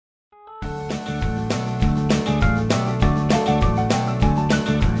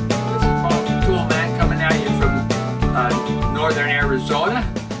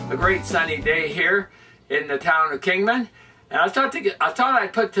Arizona. A great sunny day here in the town of Kingman. And I thought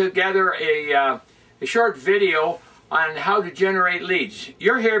I'd put together a short video on how to generate leads.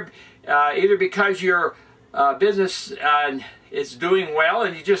 You're here either because your business is doing well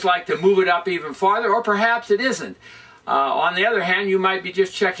and you just like to move it up even farther, or perhaps it isn't. On the other hand, you might be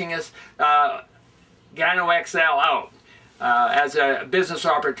just checking this Gano Excel out as a business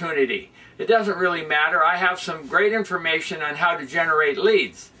opportunity. It doesn't really matter. I have some great information on how to generate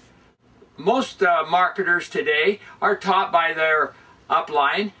leads. Most marketers today are taught by their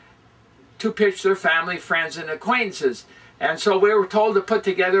upline to pitch their family, friends, and acquaintances. And so we were told to put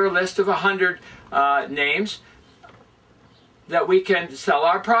together a list of 100 names that we can sell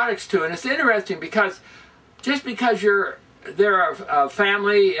our products to. And it's interesting because just because they're a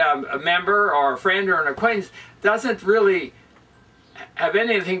family a member or a friend or an acquaintance doesn't really have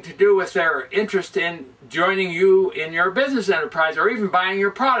anything to do with their interest in joining you in your business enterprise or even buying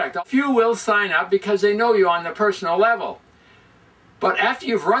your product. Few will sign up because they know you on the personal level. But after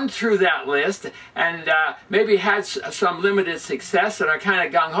you've run through that list and maybe had some limited success and are kind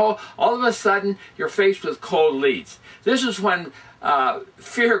of gung-ho, all of a sudden you're faced with cold leads. This is when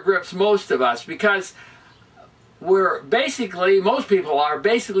fear grips most of us, because most people are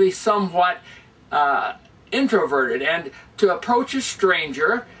basically somewhat introverted, and to approach a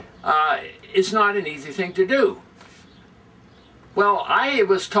stranger is not an easy thing to do. Well, I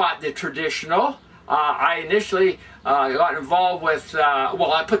was taught the traditional. I initially got involved with,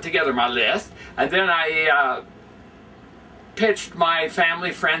 I put together my list, and then I pitched my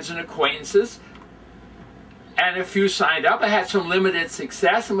family, friends, and acquaintances, and a few signed up. I had some limited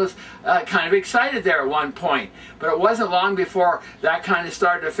success and was kind of excited there at one point. But it wasn't long before that kind of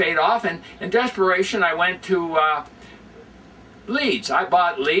started to fade off, and in desperation I went to leads. I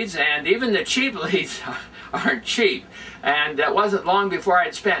bought leads, and even the cheap leads aren't cheap. And it wasn't long before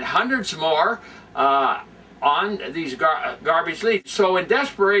I'd spent hundreds more on these garbage leads. So in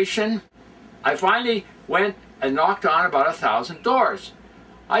desperation, I finally went and knocked on about 1,000 doors.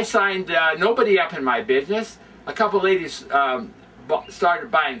 I signed nobody up in my business. A couple ladies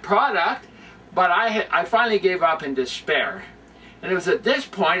started buying product, but I finally gave up in despair. And it was at this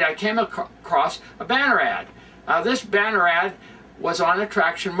point I came across a banner ad. This banner ad was on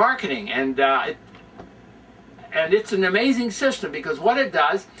attraction marketing, and it's an amazing system, because what it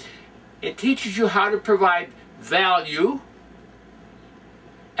does, it teaches you how to provide value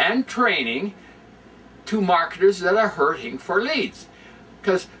and training to marketers that are hurting for leads.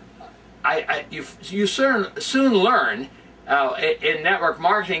 Because you soon learn in network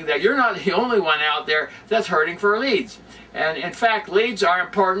marketing that you're not the only one out there that's hurting for leads. And in fact, leads are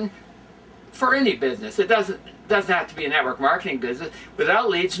important for any business. It doesn't have to be a network marketing business. Without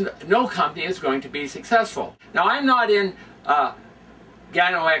leads, no company is going to be successful. Now, I'm not in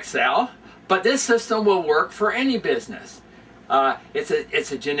Gano Excel, but this system will work for any business.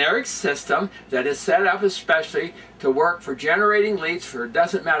 It's a generic system that is set up especially to work for generating leads for, it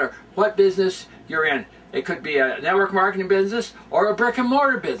doesn't matter what business you're in. It could be a network marketing business or a brick and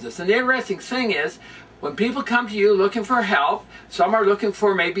mortar business. And the interesting thing is, when people come to you looking for help, some are looking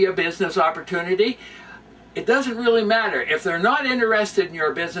for maybe a business opportunity, it doesn't really matter. If they're not interested in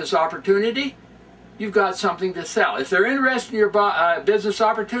your business opportunity, you've got something to sell. If they're interested in your business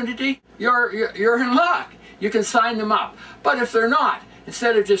opportunity, you're in luck. You can sign them up. But if they're not,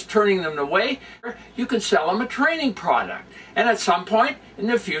 instead of just turning them away, you can sell them a training product. And at some point in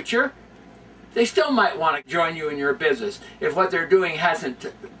the future, they still might want to join you in your business if what they're doing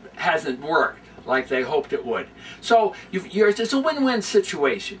hasn't worked like they hoped it would. So it's a win-win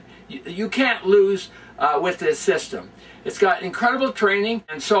situation. You can't lose with this system. It's got incredible training,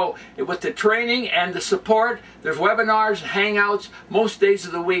 and so with the training and the support, there's webinars, hangouts, most days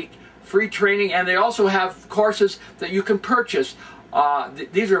of the week, free training, and they also have courses that you can purchase.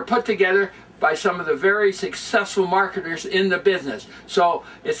 These are put together by some of the very successful marketers in the business. So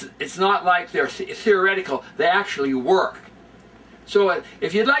it's not like they're theoretical, they actually work. So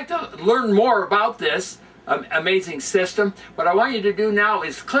if you'd like to learn more about this amazing system, what I want you to do now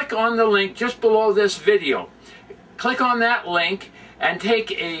is click on the link just below this video. Click on that link and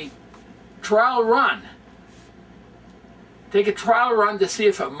take a trial run. Take a trial run to see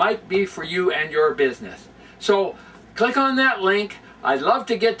if it might be for you and your business. So click on that link. I'd love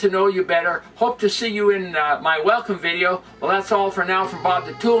to get to know you better. Hope to see you in my welcome video. Well, that's all for now from Bob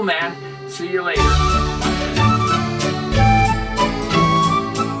the Tool Man. See you later.